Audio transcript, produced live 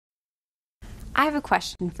I have a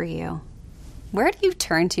question for you. Where do you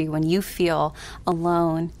turn to when you feel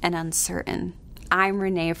alone and uncertain? I'm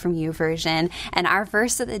Renee from YouVersion, and our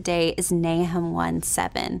verse of the day is Nahum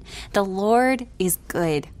 1:7. The Lord is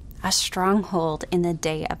good, a stronghold in the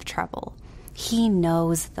day of trouble. He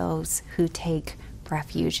knows those who take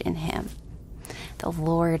refuge in him. The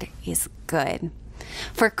Lord is good.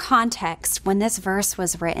 For context, when this verse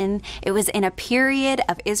was written, it was in a period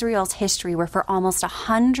of Israel's history where for almost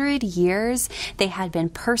 100 years they had been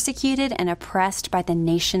persecuted and oppressed by the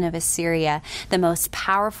nation of Assyria, the most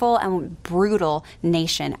powerful and brutal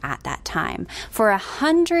nation at that time. For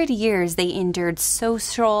 100 years they endured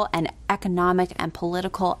social and economic and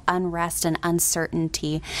political unrest and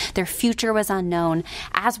uncertainty. Their future was unknown,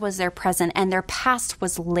 as was their present, and their past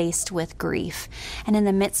was laced with grief. And in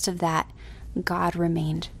the midst of that, God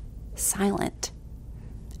remained silent.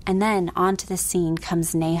 And then onto the scene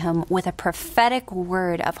comes Nahum with a prophetic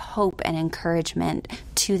word of hope and encouragement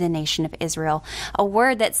to the nation of Israel. A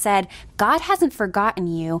word that said, God hasn't forgotten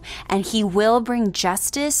you, and he will bring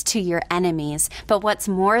justice to your enemies. But what's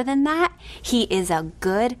more than that, he is a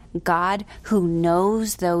good God who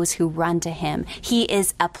knows those who run to him. He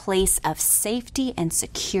is a place of safety and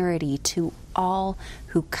security to all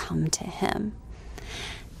who come to him.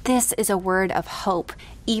 This is a word of hope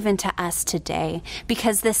even to us today,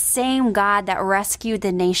 because the same God that rescued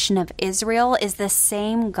the nation of Israel is the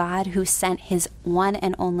same God who sent his one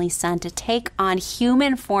and only Son to take on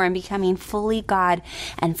human form, becoming fully God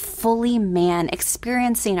and fully man,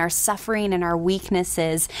 experiencing our suffering and our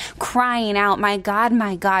weaknesses, crying out, my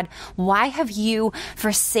God, why have you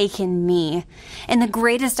forsaken me? In the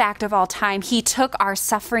greatest act of all time, he took our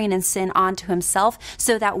suffering and sin onto himself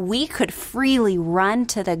so that we could freely run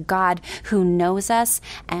to the God who knows us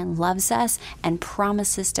and loves us and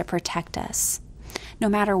promises to protect us. No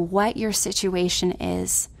matter what your situation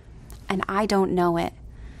is, and I don't know it,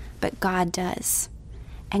 but God does.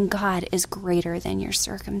 And God is greater than your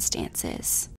circumstances.